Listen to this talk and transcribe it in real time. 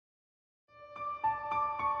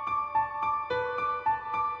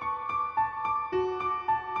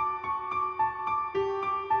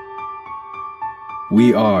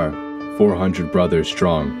We are 400 brothers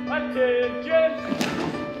strong.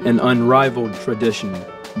 An unrivaled tradition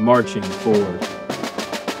marching forward.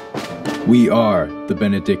 We are the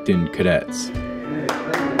Benedictine cadets.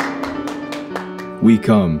 We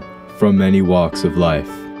come from many walks of life.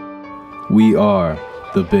 We are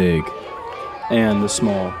the big and the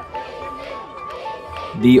small,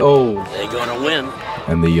 the old, they gonna win,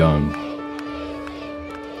 and the young.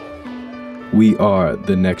 We are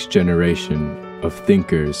the next generation of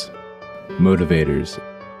thinkers, motivators,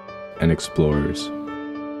 and explorers.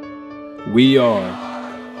 We are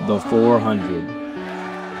the 400.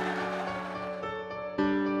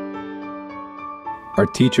 Our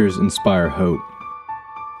teachers inspire hope,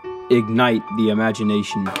 ignite the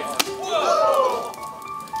imagination,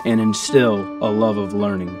 and instill a love of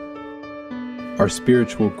learning. Our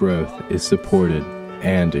spiritual growth is supported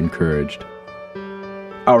and encouraged.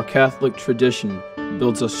 Our Catholic tradition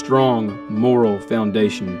builds a strong moral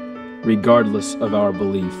foundation regardless of our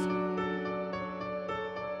belief.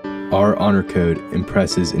 Our honor code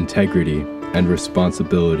impresses integrity and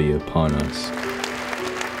responsibility upon us.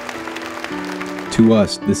 To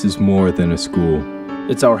us, this is more than a school.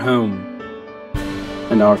 It's our home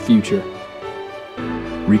and our future.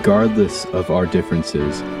 Regardless of our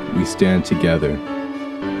differences, we stand together.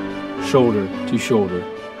 Shoulder to shoulder.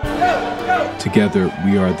 Together,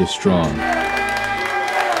 we are the strong,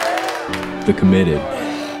 the committed,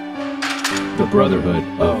 the brotherhood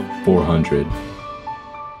of 400.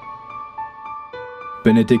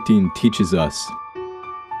 Benedictine teaches us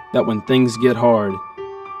that when things get hard,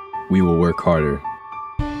 we will work harder.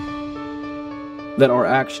 That our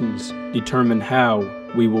actions determine how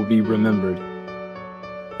we will be remembered,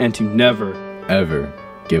 and to never, ever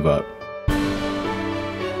give up.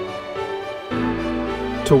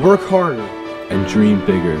 To work harder and dream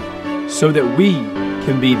bigger so that we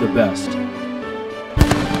can be the best.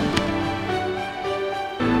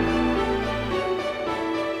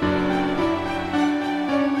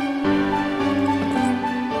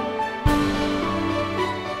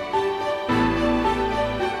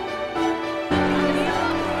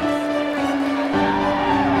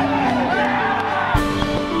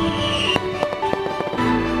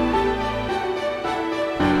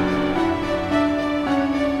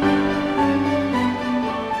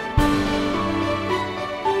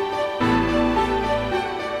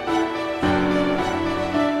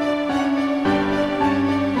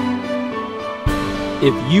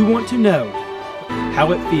 If you want to know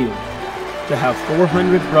how it feels to have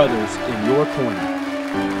 400 brothers in your corner,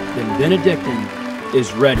 then Benedictine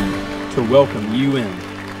is ready to welcome you in.